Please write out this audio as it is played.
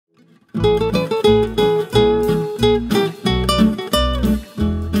Hello,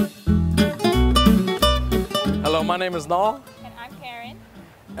 my name is Noel. And I'm Karen.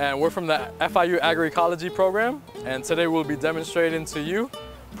 And we're from the FIU Agroecology program. And today we'll be demonstrating to you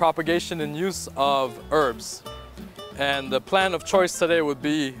propagation and use of herbs. And the plant of choice today would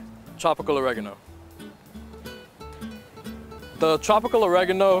be tropical oregano. The tropical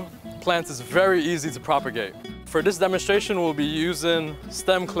oregano plant is very easy to propagate. For this demonstration, we'll be using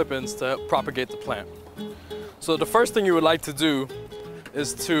stem clippings to help propagate the plant. So the first thing you would like to do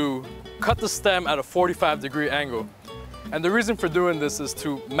is to cut the stem at a 45-degree angle. And the reason for doing this is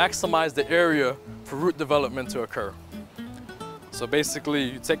to maximize the area for root development to occur. So basically,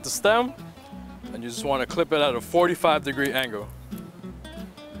 you take the stem and you just want to clip it at a 45-degree angle.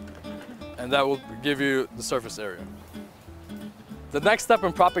 And that will give you the surface area. The next step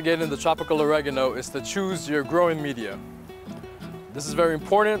in propagating the tropical oregano is to choose your growing media. This is very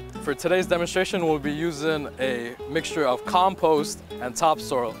important. For today's demonstration, we'll be using a mixture of compost and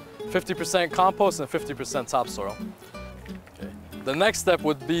topsoil. 50% compost and 50% topsoil. Okay. The next step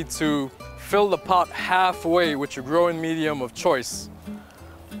would be to fill the pot halfway with your growing medium of choice.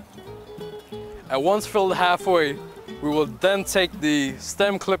 And once filled halfway, we will then take the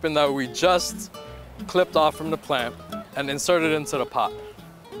stem clipping that we just clipped off from the plant and insert it into the pot.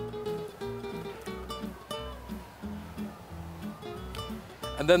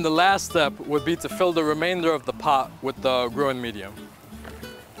 And then the last step would be to fill the remainder of the pot with the growing medium.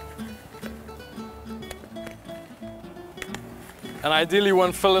 And ideally,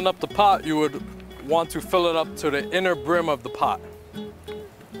 when filling up the pot, you would want to fill it up to the inner brim of the pot.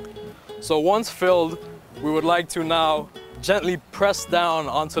 So once filled, we would like to now gently press down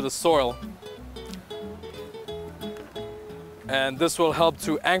onto the soil. And this will help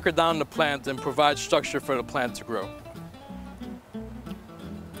to anchor down the plant and provide structure for the plant to grow.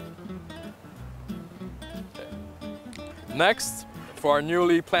 Okay. Next, for our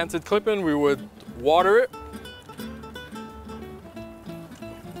newly planted clipping, we would water it.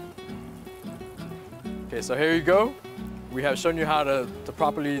 Okay, so here you go. We have shown you how to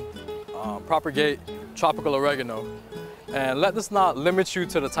properly propagate tropical oregano. And let this not limit you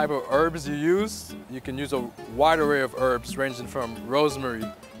to the type of herbs you use. You can use a wide array of herbs ranging from rosemary,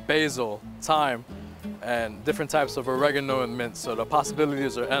 basil, thyme, and different types of oregano and mint. So the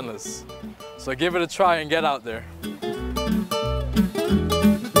possibilities are endless. So give it a try and get out there.